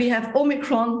now that we have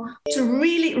Omicron to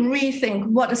really rethink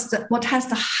what has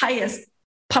the highest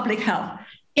public health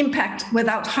impact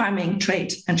without harming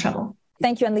trade and travel.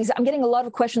 Thank you, Annelise. I'm getting a lot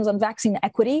of questions on vaccine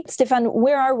equity. Stefan,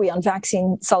 where are we on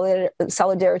vaccine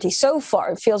solidarity? So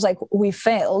far, it feels like we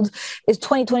failed. Is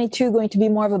 2022 going to be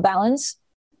more of a balance?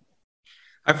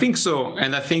 I think so.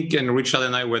 And I think, and Richard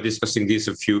and I were discussing this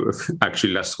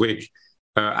actually last week.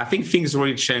 I think things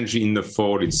really changed in the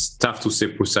fall. It's tough to say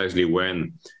precisely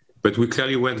when, but we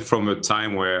clearly went from a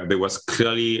time where there was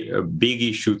clearly a big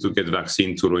issue to get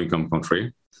vaccine to low-income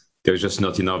country. There's just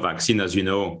not enough vaccine. As you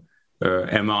know,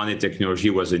 mRNA technology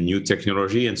was a new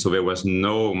technology, and so there was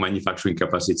no manufacturing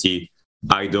capacity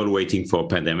idle waiting for a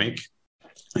pandemic.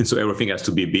 And so everything has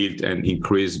to be built and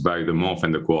increased by the month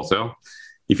and the quarter.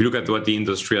 If you look at what the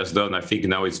industry has done, I think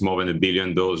now it's more than 1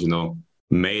 billion doses,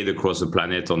 made across the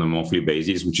planet on a monthly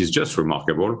basis, which is just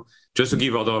remarkable. Just to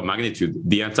give order of magnitude,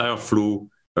 the entire flu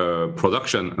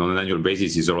production on an annual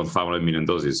basis is around 500 million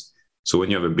doses. So when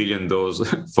you have 1 billion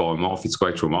doses for a month, it's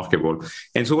quite remarkable.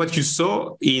 And so what you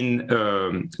saw in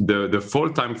the fall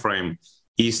timeframe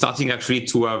is starting actually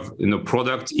to have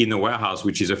product in a warehouse,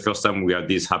 which is the first time we had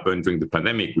this happen during the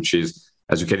pandemic, which is,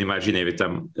 as you can imagine, every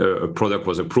time a product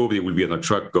was approved, it will be on a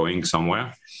truck going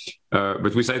somewhere.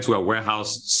 But we started to have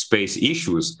warehouse space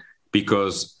issues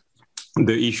because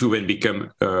the issue then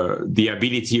became the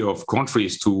ability of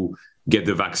countries to get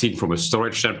the vaccine from a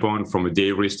storage standpoint, from a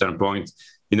delivery standpoint.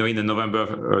 In the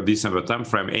November, December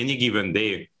timeframe, any given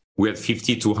day, we had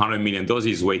 50 to 100 million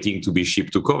doses waiting to be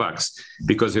shipped to COVAX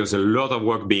because there was a lot of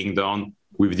work being done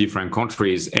with different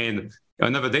countries. And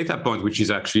another data point, which is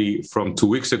actually from 2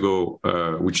 weeks ago,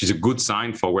 which is a good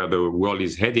sign for where the world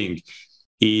is heading,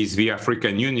 is the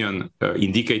African Union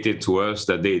indicated to us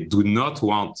that they do not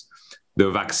want the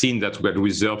vaccine that we had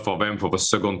reserved for them for the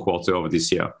second quarter of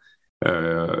this year.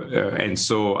 And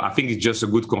so I think it's just a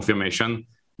good confirmation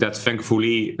that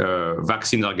thankfully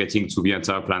vaccines are getting to the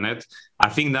entire planet. I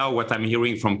think now what I'm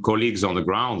hearing from colleagues on the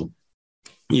ground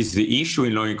is the issue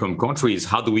in low-income countries,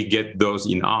 how do we get those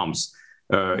in arms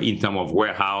in terms of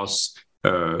warehouse,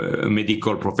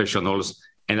 medical professionals.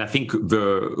 And I think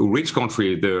the rich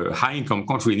country, the high-income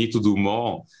country need to do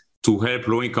more to help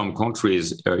low-income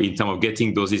countries in terms of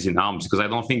getting doses in arms, because I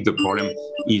don't think the problem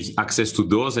is access to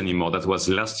those anymore. That was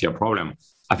last year's problem.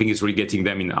 I think it's really getting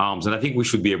them in arms, and I think we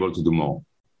should be able to do more.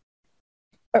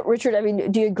 Richard,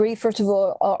 do you agree, first of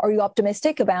all, are you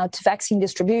optimistic about vaccine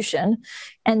distribution?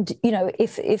 And,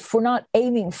 if we're not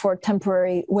aiming for a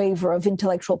temporary waiver of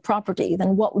intellectual property,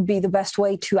 then what would be the best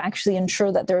way to actually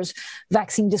ensure that there's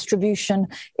vaccine distribution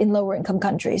in lower income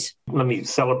countries? Let me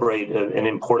celebrate an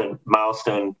important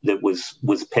milestone that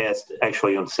was passed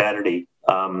actually on Saturday.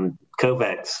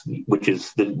 COVAX, which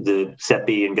is the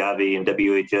CEPI and Gavi and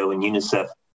WHO and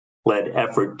UNICEF-led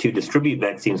effort to distribute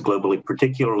vaccines globally,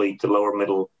 particularly to lower,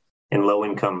 middle, and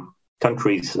low-income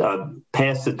countries,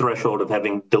 passed the threshold of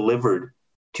having delivered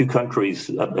to countries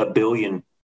a billion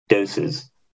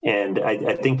doses. And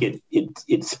I think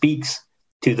it speaks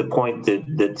to the point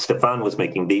that Stefan was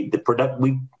making.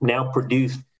 We've now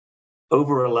produced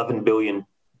over 11 billion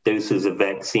doses of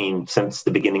vaccine since the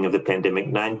beginning of the pandemic.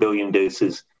 9 billion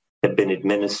doses have been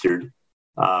administered.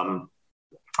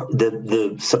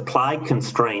 The supply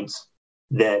constraints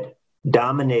that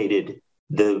dominated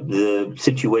the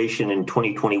situation in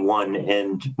 2021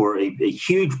 and were a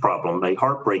huge problem, a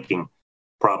heartbreaking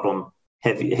problem,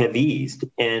 have eased.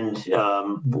 And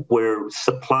where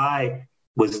supply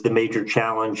was the major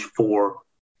challenge for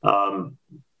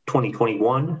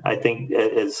 2021, I think,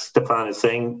 as Stefan is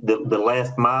saying, the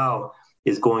last mile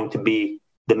is going to be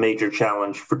the major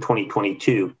challenge for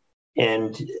 2022.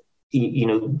 And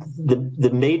the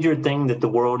major thing that the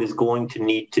world is going to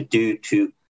need to do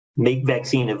to make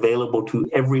vaccine available to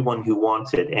everyone who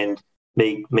wants it, and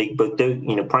make both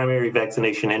primary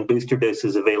vaccination and booster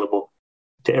doses available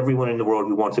to everyone in the world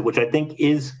who wants it, which I think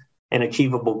is an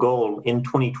achievable goal in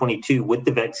 2022 with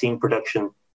the vaccine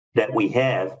production that we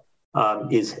have,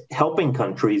 is helping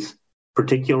countries,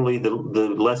 particularly the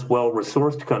less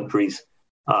well-resourced countries,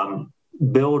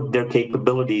 build their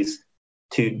capabilities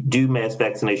to do mass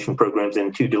vaccination programs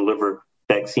and to deliver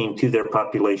vaccine to their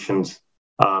populations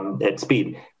at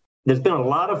speed. There's been a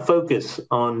lot of focus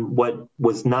on what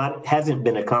hasn't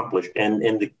been accomplished,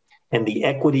 and the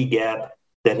equity gap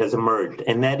that has emerged,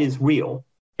 and that is real,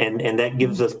 and that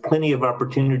gives us plenty of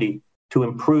opportunity to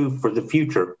improve for the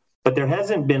future. But there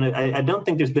hasn't been, I don't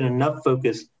think there's been enough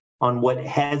focus on what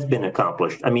has been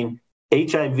accomplished. I mean,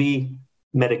 HIV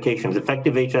medications,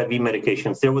 effective HIV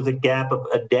medications, there was a gap of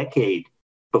a decade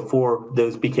before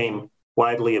those became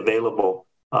widely available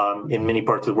in many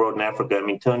parts of the world. In Africa, I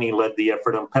mean, Tony led the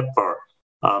effort on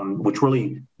PEPFAR, which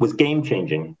really was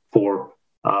game-changing for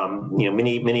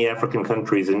many African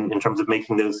countries in terms of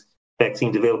making those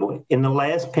vaccines available. In the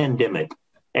last pandemic,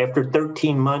 after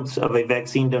 13 months of a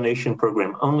vaccine donation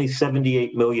program, only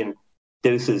 78 million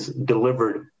doses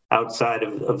delivered outside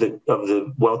of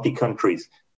the wealthy countries.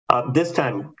 This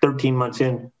time, 13 months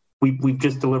in, we've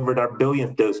just delivered our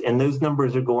billionth dose, and those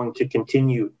numbers are going to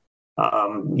continue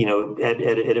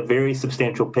at a very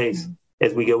substantial pace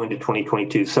as we go into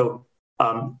 2022. So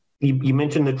you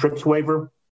mentioned the TRIPS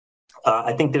waiver.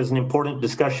 I think there's an important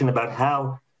discussion about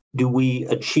how do we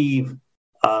achieve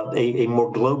a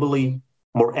more globally,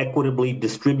 more equitably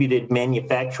distributed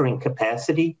manufacturing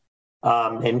capacity,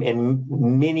 and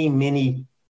many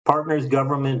partners,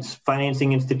 governments,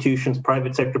 financing institutions,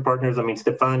 private sector partners. I mean,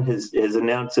 Stefan has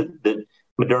announced that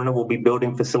Moderna will be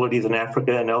building facilities in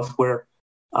Africa and elsewhere,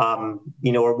 are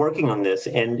working on this.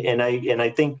 And I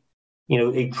think,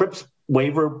 a TRIPS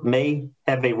waiver may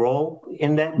have a role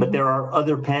in that, but there are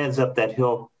other paths up that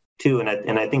hill too.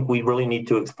 And I think we really need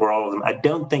to explore all of them. I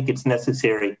don't think it's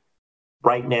necessary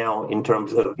right now in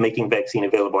terms of making vaccine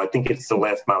available. I think it's the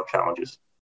last mile challenges.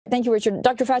 Thank you, Richard.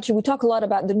 Dr. Fauci, we talk a lot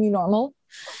about the new normal.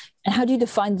 And how do you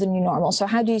define the new normal? So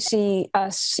how do you see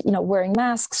us, wearing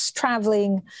masks,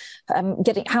 traveling,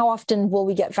 how often will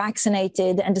we get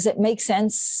vaccinated? And does it make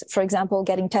sense, for example,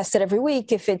 getting tested every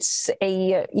week if it's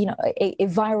a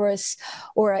virus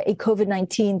or a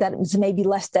COVID-19 that is maybe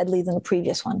less deadly than the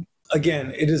previous one?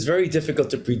 Again, it is very difficult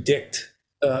to predict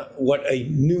what a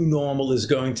new normal is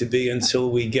going to be until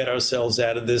we get ourselves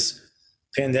out of this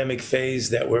pandemic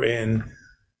phase that we're in.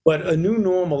 But a new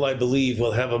normal, I believe,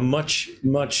 will have a much,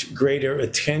 much greater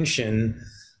attention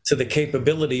to the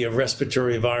capability of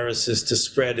respiratory viruses to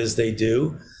spread as they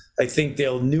do. I think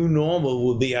the new normal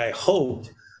will be, I hope,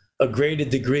 a greater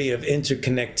degree of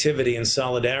interconnectivity and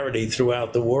solidarity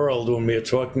throughout the world when we are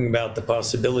talking about the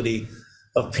possibility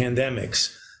of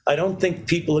pandemics. I don't think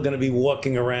people are going to be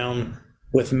walking around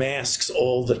with masks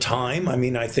all the time. I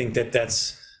mean, I think that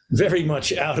that's very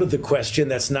much out of the question.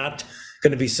 That's not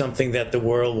going to be something that the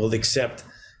world will accept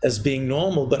as being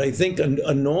normal. But I think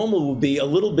a normal will be a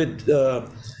little bit,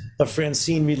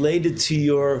 Francine, related to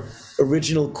your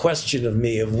original question of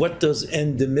me, of what does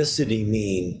endemicity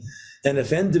mean? And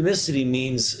if endemicity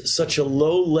means such a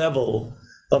low level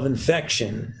of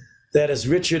infection that, as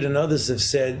Richard and others have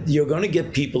said, you're going to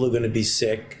get people who are going to be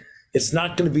sick. It's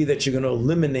not going to be that you're going to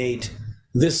eliminate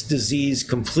this disease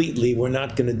completely. We're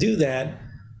not going to do that.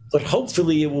 But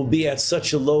hopefully it will be at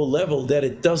such a low level that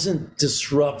it doesn't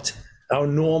disrupt our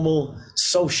normal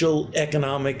social,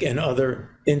 economic, and other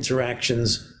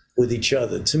interactions with each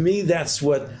other. To me, that's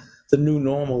what the new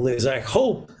normal is. I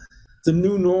hope the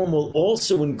new normal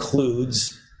also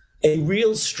includes a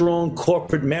real strong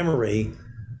corporate memory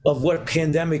of what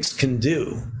pandemics can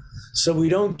do. So we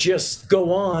don't just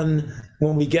go on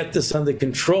when we get this under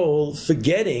control,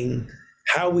 forgetting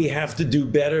how we have to do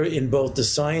better in both the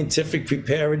scientific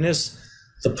preparedness,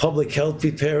 the public health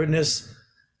preparedness,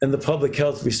 and the public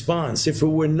health response. If it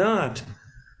were not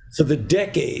for the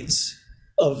decades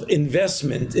of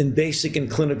investment in basic and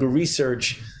clinical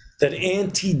research that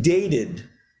antedated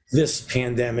this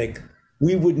pandemic,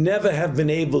 we would never have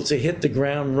been able to hit the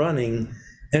ground running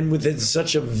and within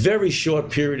such a very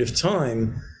short period of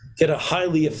time, get a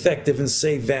highly effective and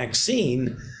safe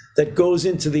vaccine that goes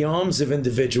into the arms of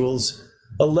individuals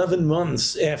 11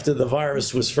 months after the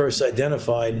virus was first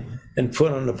identified and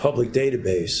put on a public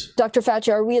database. Dr.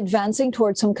 Fauci, are we advancing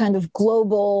towards some kind of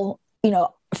global,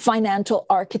 financial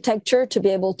architecture to be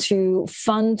able to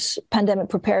fund pandemic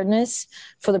preparedness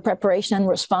for the preparation and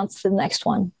response to the next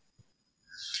one?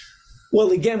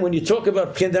 Well, again, when you talk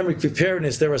about pandemic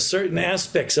preparedness, there are certain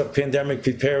aspects of pandemic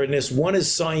preparedness. One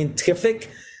is scientific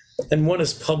and one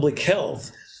is public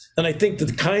health. And I think that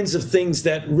the kinds of things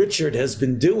that Richard has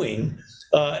been doing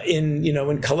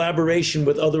in collaboration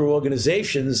with other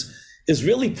organizations is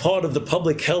really part of the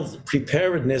public health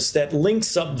preparedness that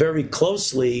links up very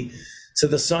closely to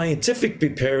the scientific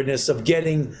preparedness of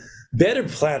getting better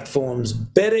platforms,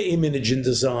 better immunogen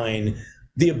design,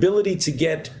 the ability to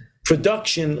get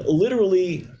production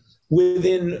literally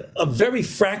within a very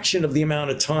fraction of the amount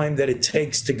of time that it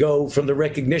takes to go from the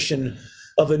recognition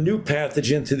of a new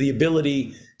pathogen to the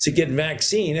ability to get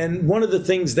vaccine. And one of the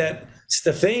things that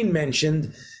Stefan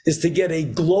mentioned is to get a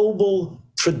global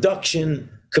production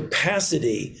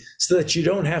capacity so that you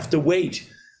don't have to wait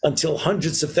until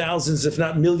hundreds of thousands, if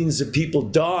not millions of people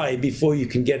die before you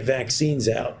can get vaccines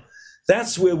out.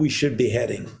 That's where we should be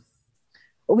heading.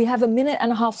 We have a minute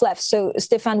and a half left. So,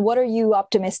 Stefan, what are you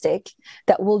optimistic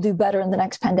that we'll do better in the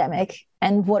next pandemic?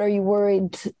 And what are you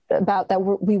worried about that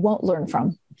we won't learn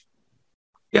from?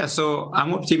 Yeah, so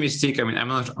I'm optimistic. I mean, I'm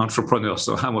an entrepreneur,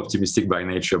 so I'm optimistic by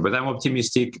nature, but I'm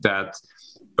optimistic that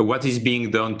what is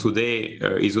being done today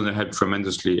is going to help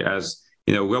tremendously. As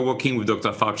you know, we're working with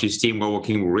Dr. Fauci's team, we're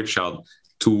working with Richard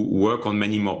to work on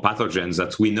many more pathogens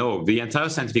that we know. The entire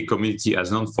scientific community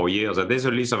has known for years that there's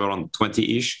a list of around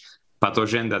 20-ish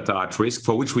pathogens that are at risk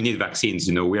for which we need vaccines.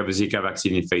 You know, we have a Zika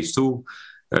vaccine in phase 2.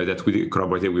 that we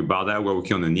collaborated with BARDA. We're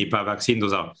working on the Nipah vaccine.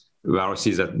 Those are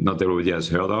viruses that not everybody has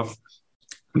heard of.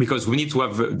 Because we need to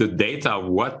have the data,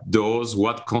 what dose,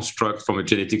 what construct from a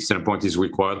genetic standpoint is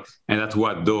required, and at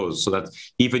what dose, so that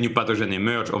if a new pathogen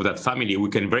emerge of that family, we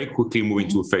can very quickly move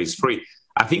into phase 3.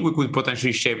 I think we could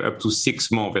potentially shave up to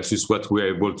 6 months versus what we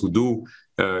were able to do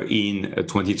in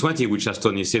 2020, which, as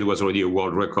Tony said, was already a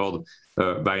world record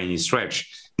by any stretch.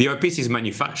 The other piece is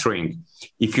manufacturing.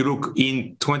 If you look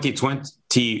in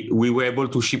 2020, we were able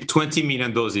to ship 20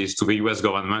 million doses to the US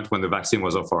government when the vaccine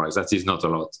was authorized. That is not a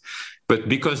lot. But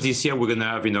because this year we're going to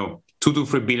have, 2 to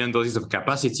 3 billion doses of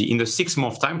capacity in the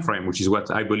 6-month time frame, which is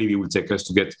what I believe it will take us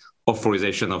to get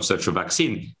authorization of such a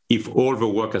vaccine, if all the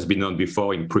work has been done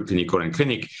before in preclinical and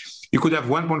clinic, you could have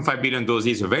 1.5 billion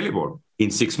doses available in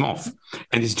 6 months.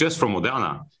 And it's just from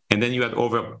Moderna. And then you had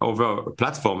over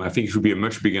platform, I think it should be a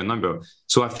much bigger number.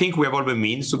 So I think we have all the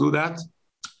means to do that.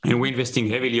 And we're investing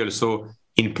heavily also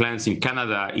in plants in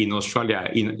Canada, in Australia,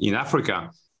 in Africa,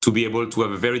 to be able to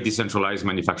have a very decentralized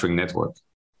manufacturing network.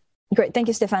 Great. Thank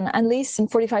you, Stefan. Annelies, in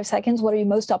 45 seconds, what are you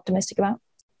most optimistic about?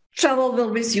 Travel will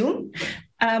resume.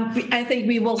 I think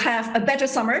we will have a better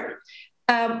summer.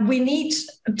 We need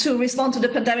to respond to the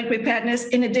pandemic preparedness.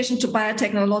 In addition to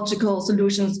biotechnological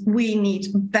solutions, we need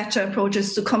better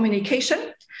approaches to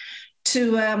communication,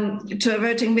 to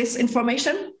averting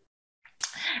misinformation.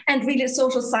 And really,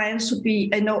 social science should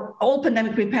be, all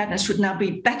pandemic preparedness should now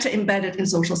be better embedded in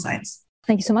social science.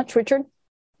 Thank you so much, Richard.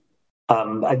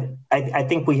 I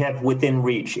think we have within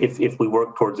reach, if we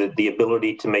work towards it, the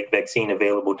ability to make vaccine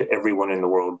available to everyone in the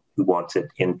world who wants it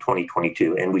in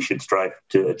 2022, and we should strive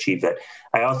to achieve that.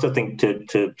 I also think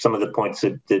to some of the points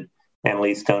that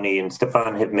Annelies, Tony, and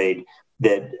Stefan have made,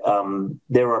 that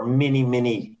there are many,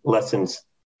 many lessons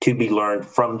to be learned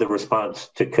from the response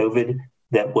to COVID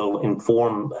that will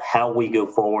inform how we go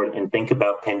forward and think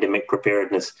about pandemic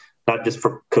preparedness, not just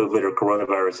for COVID or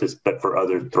coronaviruses, but for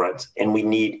other threats. And we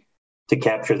need to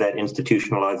capture that,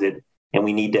 institutionalize it, and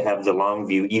we need to have the long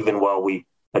view even while we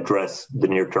address the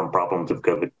near-term problems of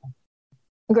COVID.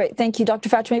 Great. Thank you. Dr.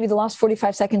 Fauci, maybe the last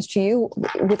 45 seconds to you.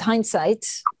 With hindsight,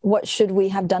 what should we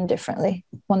have done differently?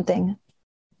 One thing.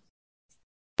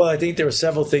 Well, I think there are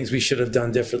several things we should have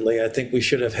done differently. I think we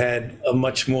should have had a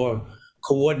much more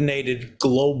coordinated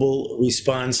global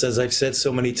response. As I've said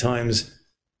so many times,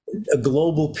 a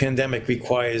global pandemic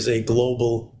requires a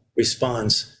global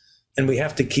response. And we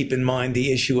have to keep in mind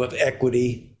the issue of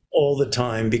equity all the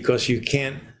time, because you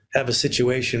can't have a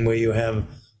situation where you have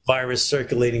virus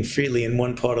circulating freely in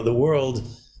one part of the world.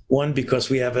 One, because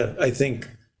we have I think,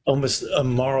 almost a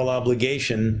moral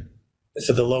obligation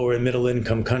for the lower and middle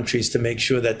income countries to make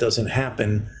sure that doesn't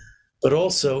happen. But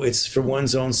also it's for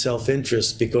one's own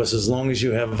self-interest, because as long as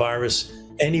you have virus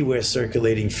anywhere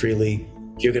circulating freely,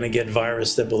 you're going to get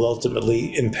virus that will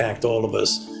ultimately impact all of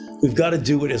us. We've got to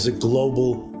do it as a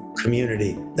global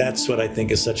community. That's what I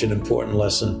think is such an important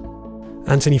lesson.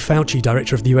 Anthony Fauci,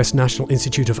 Director of the US National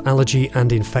Institute of Allergy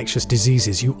and Infectious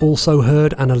Diseases. You also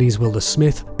heard Annelies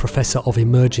Wilder-Smith, Professor of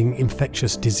Emerging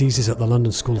Infectious Diseases at the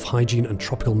London School of Hygiene and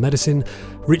Tropical Medicine,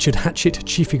 Richard Hatchett,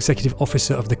 Chief Executive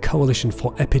Officer of the Coalition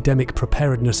for Epidemic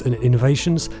Preparedness and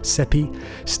Innovations, CEPI,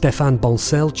 Stefan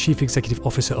Bancel, Chief Executive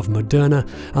Officer of Moderna,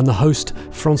 and the host,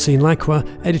 Francine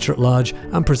Lacqua, Editor-at-Large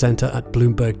and presenter at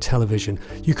Bloomberg Television.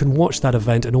 You can watch that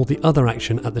event and all the other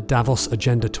action at the Davos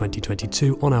Agenda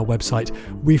 2022 on our website,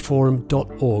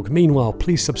 weforum.org. Meanwhile,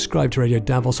 please subscribe to Radio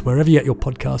Davos wherever you get your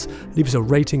podcasts, leave us a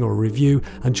rating or a review,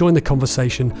 and join the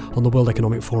conversation on the World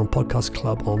Economic Forum Podcast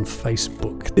Club on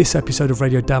Facebook. This episode of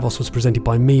Radio Davos was presented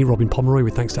by me, Robin Pomeroy,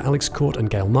 with thanks to Alex Court and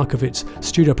Gail Markovits.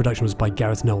 Studio production was by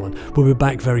Gareth Nolan. We'll be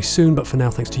back very soon, but for now,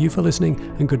 thanks to you for listening,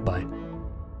 and goodbye.